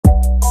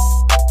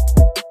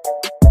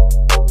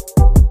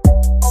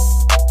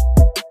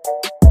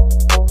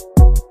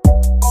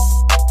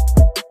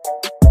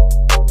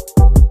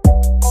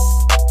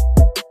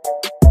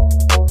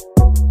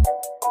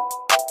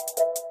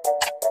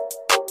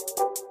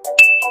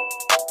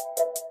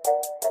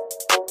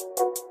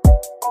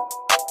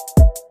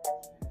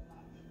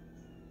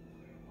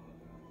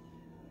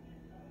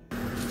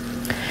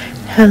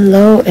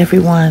Hello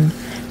everyone.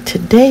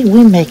 Today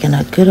we're making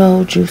a good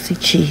old juicy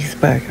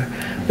cheeseburger.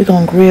 We're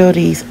going to grill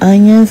these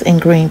onions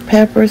and green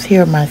peppers.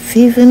 Here are my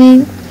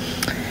seasoning.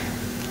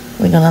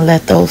 We're going to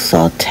let those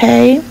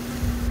saute.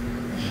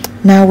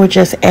 Now we're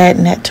just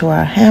adding that to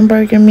our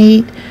hamburger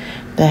meat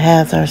that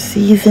has our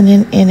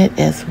seasoning in it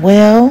as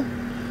well.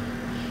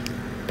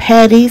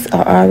 Patties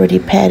are already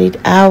patted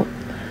out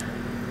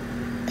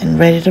and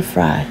ready to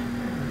fry.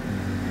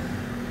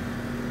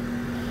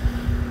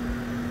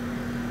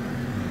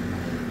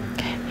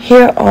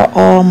 Here are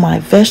all my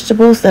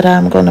vegetables that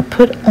I'm going to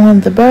put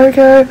on the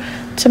burger.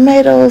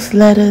 Tomatoes,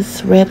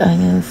 lettuce, red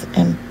onions,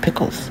 and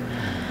pickles.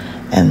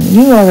 And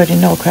you already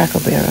know Cracker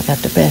Barrel got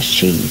the best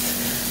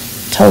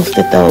cheese.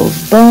 Toasted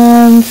those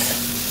buns.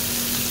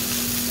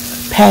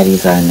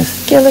 Patties are in the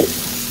skillet.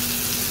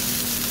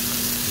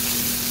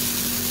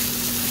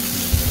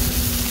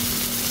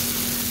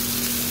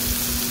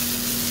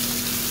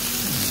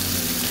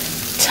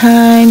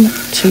 Time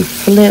to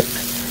flip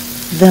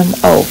them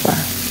over.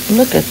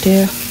 Look at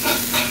there.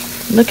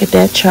 Look at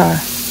that char.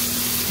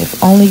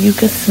 If only you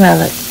could smell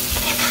it.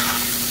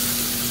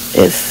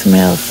 It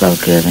smells so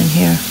good in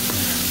here.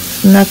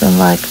 It's nothing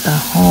like a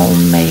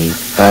homemade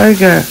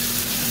burger.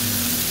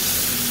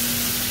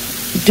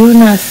 Do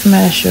not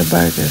smash your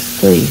burgers,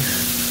 please.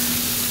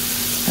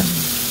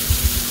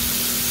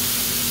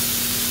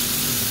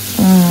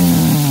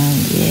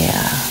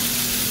 Yeah.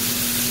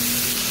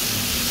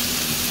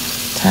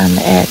 Time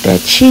to add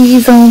that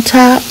cheese on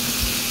top.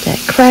 That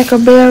Cracker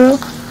Barrel.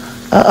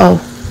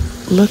 Uh-oh.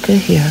 Look at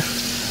here.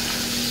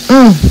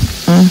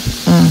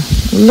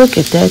 Look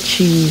at that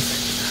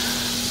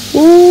cheese.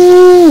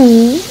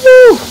 Ooh.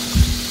 Woo.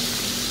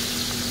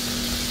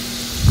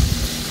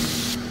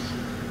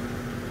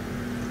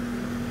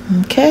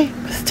 Okay,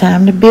 it's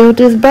time to build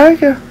this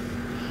burger.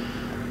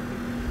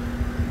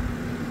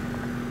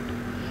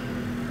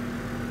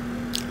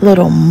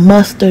 Little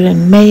mustard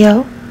and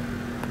mayo.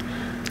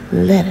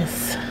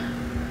 Lettuce.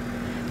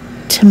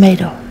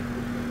 Tomato.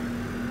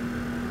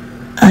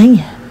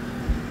 Onion.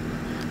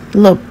 A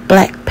little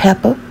black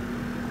pepper,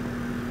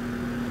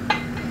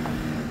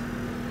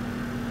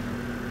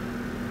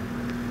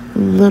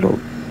 little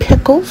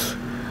pickles,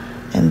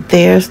 and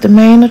there's the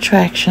main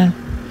attraction.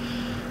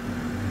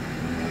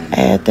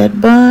 Add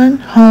that bun,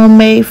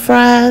 homemade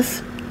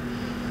fries,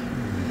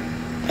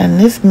 and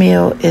this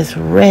meal is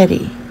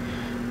ready.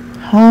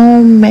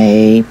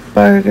 Homemade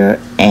burger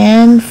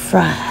and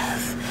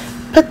fries.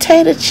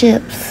 Potato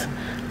chips,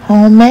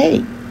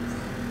 homemade.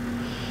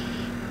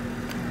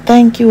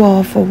 Thank you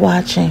all for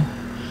watching.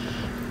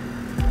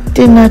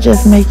 Didn't I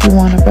just make you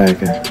want a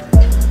burger?